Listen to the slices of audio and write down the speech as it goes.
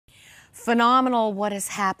phenomenal what has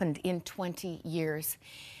happened in 20 years.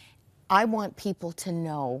 I want people to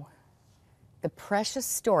know the precious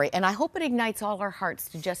story, and I hope it ignites all our hearts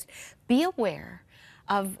to just be aware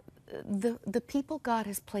of the people God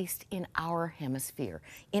has placed in our hemisphere,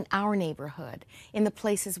 in our neighborhood, in the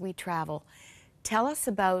places we travel. Tell us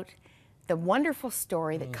about the wonderful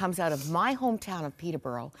story that comes out of my hometown of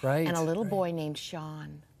Peterborough, and a little boy named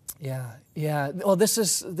Sean. Yeah. Well, this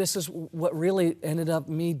is what really ended up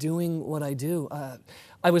me doing what I do.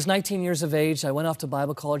 I was 19 years of age. I went off to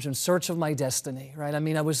Bible college in search of my destiny, right? I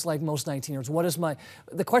mean, I was like most 19-year-olds. What is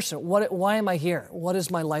the question, why am I here? What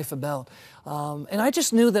is my life about? And I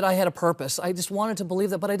just knew that I had a purpose. I just wanted to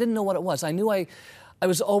believe that, but I didn't know what it was. I knew I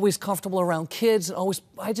was always comfortable around kids, and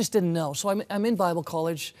I just didn't know. So I'm in Bible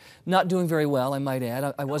college, not doing very well, I might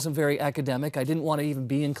add. I wasn't very academic. I didn't want to even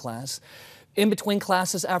be in class. In between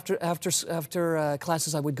classes, after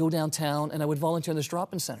classes, I would go downtown and I would volunteer in this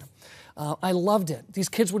drop-in center. I loved it. These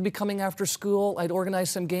kids would be coming after school. I'd organize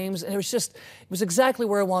some games, and it was exactly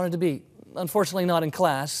where I wanted to be. Unfortunately, not in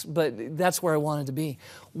class, but that's where I wanted to be.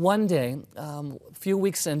 One day, a few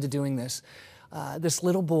weeks into doing this, this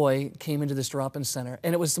little boy came into this drop-in center,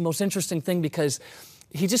 and it was the most interesting thing because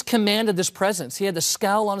he just commanded this presence. He had the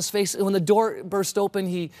scowl on his face. When the door burst open,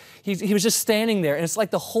 he was just standing there. And it's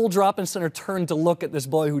like the whole drop-in center turned to look at this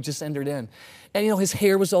boy who just entered in. And, you know, his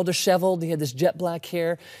hair was all disheveled. He had this jet black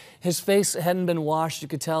hair. His face hadn't been washed, you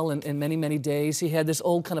could tell, in many, many days. He had this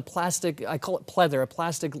old kind of plastic, I call it pleather, a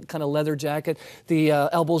plastic kind of leather jacket. The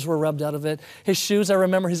elbows were rubbed out of it. His shoes, I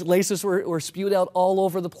remember, his laces were spewed out all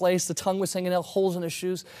over the place. The tongue was hanging out, holes in his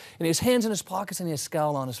shoes. And his hands in his pockets, and he had a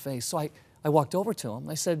scowl on his face. So I walked over to him.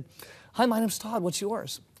 I said, "Hi, my name's Todd. What's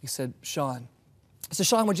yours?" He said, "Sean." I said,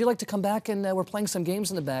 "Sean, would you like to come back? And we're playing some games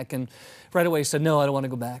in the back." And right away he said, "No, I don't want to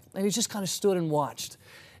go back." And he just kind of stood and watched.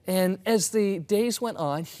 And as the days went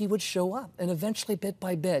on, he would show up. And eventually, bit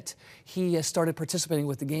by bit, he started participating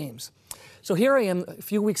with the games. So here I am, a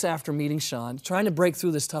few weeks after meeting Sean, trying to break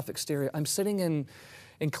through this tough exterior. I'm sitting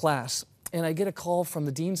in class, and I get a call from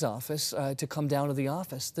the dean's office to come down to the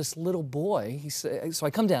office. This little boy, so I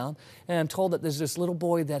come down, and I'm told that there's this little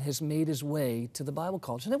boy that has made his way to the Bible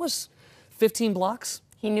college. And it was 15 blocks.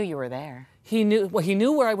 He knew you were there. He knew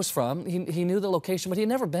where I was from. He knew the location, but he had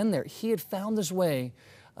never been there. He had found his way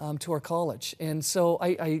to our college. And so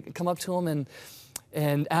I come up to him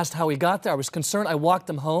and asked how he got there. I was concerned. I walked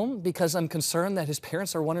him home because I'm concerned that his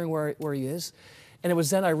parents are wondering where he is. And it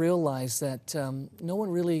was then I realized that no one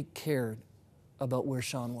really cared about where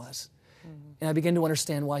Sean was. And I began to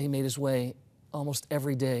understand why he made his way almost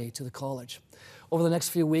every day to the college. Over the next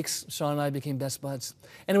few weeks, Sean and I became best buds.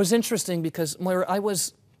 And it was interesting because I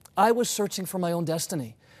was searching for my own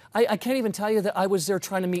destiny. I can't even tell you that I was there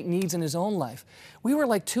trying to meet needs in his own life. We were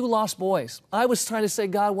like two lost boys. I was trying to say,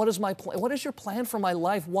 "God, what is my plan? What is your plan for my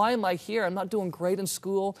life? Why am I here? I'm not doing great in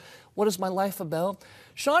school. What is my life about?"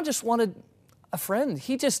 Sean just wanted a friend.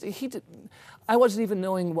 I wasn't even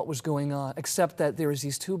knowing what was going on, except that there was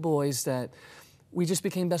these two boys that we just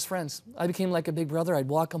became best friends. I became like a big brother. I'd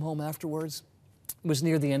walk him home afterwards. It was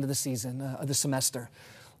near the end of the season, of the semester.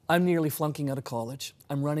 I'm nearly flunking out of college.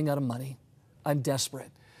 I'm running out of money. I'm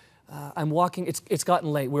desperate. I'm walking, it's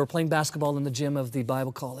gotten late. We were playing basketball in the gym of the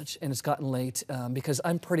Bible college, and it's gotten late because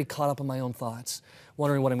I'm pretty caught up in my own thoughts,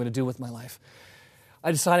 wondering what I'm going to do with my life.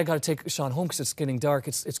 I decided I got to take Sean home because it's getting dark.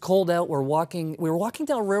 It's cold out. We were walking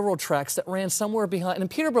down railroad tracks that ran somewhere behind. And in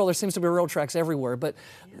Peterborough, there seems to be railroad tracks everywhere. But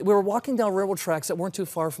we were walking down railroad tracks that weren't too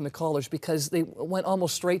far from the college because they went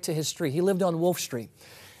almost straight to his street. He lived on Wolf Street.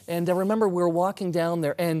 And I remember we were walking down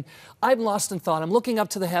there, and I'm lost in thought. I'm looking up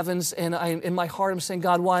to the heavens, and in my heart, I'm saying,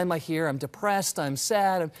 "God, why am I here? I'm depressed. I'm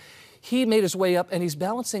sad." He made his way up, and he's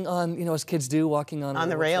balancing on, you know, as kids do, walking on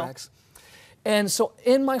the rail tracks. And so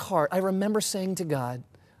in my heart, I remember saying to God,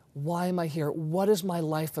 "Why am I here? What is my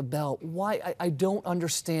life about? Why? I don't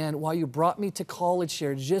understand why you brought me to college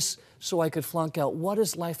here just so I could flunk out. What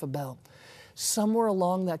is life about?" Somewhere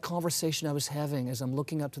along that conversation I was having as I'm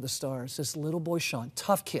looking up to the stars, this little boy, Sean,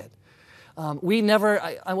 tough kid. I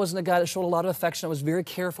wasn't a guy that showed a lot of affection. I was very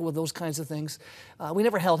careful with those kinds of things. We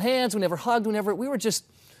never held hands, we never hugged, we were just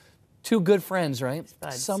two good friends, right?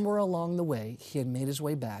 Somewhere along the way, he had made his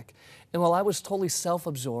way back. And while I was totally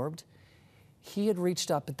self-absorbed, he had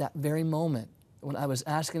reached up at that very moment when I was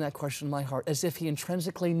asking that question in my heart, as if he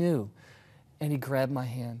intrinsically knew, and he grabbed my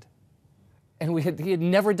hand. And he had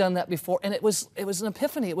never done that before, and it was an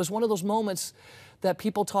epiphany. It was one of those moments that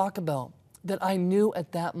people talk about, that I knew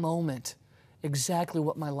at that moment exactly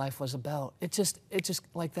what my life was about. It just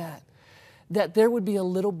like that. That there would be a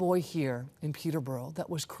little boy here in Peterborough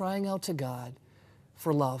that was crying out to God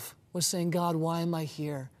for love, was saying, "God, why am I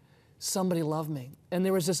here? somebody loved me. And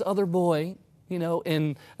there was this other boy, you know,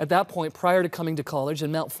 at that point, prior to coming to college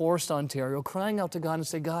in Mount Forest, Ontario, crying out to God and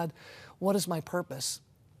say, God, what is my purpose?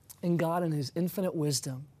 And God, in His infinite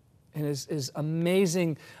wisdom and His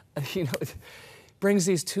amazing, you know, brings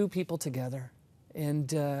these two people together. And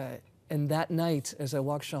that night, as I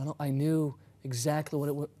walked Sean, I knew exactly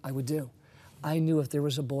what I would do. I knew if there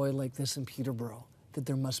was a boy like this in Peterborough, that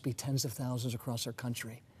there must be tens of thousands across our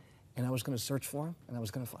country. And I was going to search for him, and I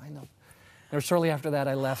was going to find him. And shortly after that,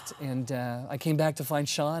 I left, and I came back to find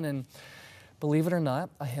Sean, and believe it or not,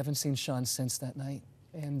 I haven't seen Sean since that night.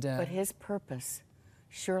 And but his purpose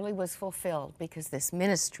surely was fulfilled, because this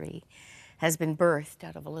ministry has been birthed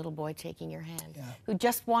out of a little boy taking your hand, who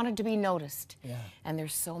just wanted to be noticed. And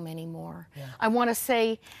there's so many more. I want to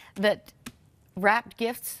say that wrapped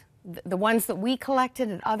gifts, the ones that we collected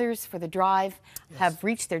and others for the drive, have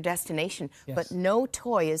reached their destination, but no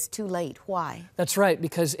toy is too late. Why? That's right,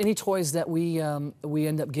 because any toys that we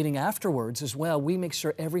end up getting afterwards as well, we make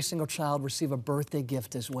sure every single child receive a birthday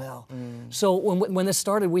gift as well. So when this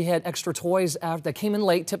started, we had extra toys that came in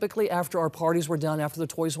late, typically after our parties were done, after the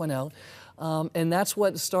toys went out. And that's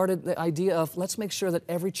what started the idea of, let's make sure that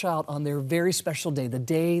every child on their very special day, the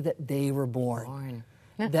day that they were born.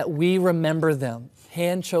 That we remember them,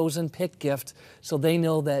 hand-chosen, picked gift, so they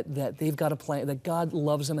know that they've got a plan, that God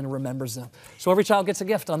loves them and remembers them. So every child gets a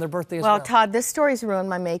gift on their birthday as well. Well, Todd, this story's ruined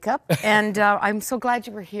my makeup, and I'm so glad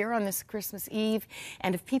you were here on this Christmas Eve.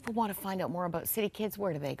 And if people want to find out more about City Kidz,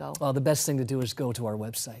 where do they go? Well, the best thing to do is go to our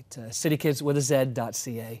website,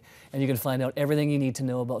 citykids.ca, and you can find out everything you need to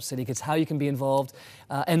know about City Kidz, how you can be involved,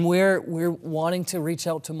 and we're wanting to reach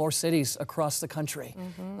out to more cities across the country,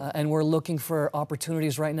 and we're looking for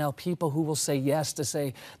opportunities right now, people who will say yes, to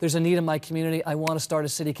say, there's a need in my community, I want to start a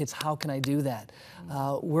City Kidz, how can I do that?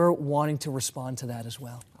 We're wanting to respond to that as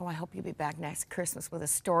well. Oh, I hope you'll be back next Christmas with a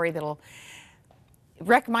story that'll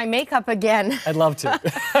wreck my makeup again. I'd love to.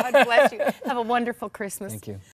 God bless you. Have a wonderful Christmas. Thank you.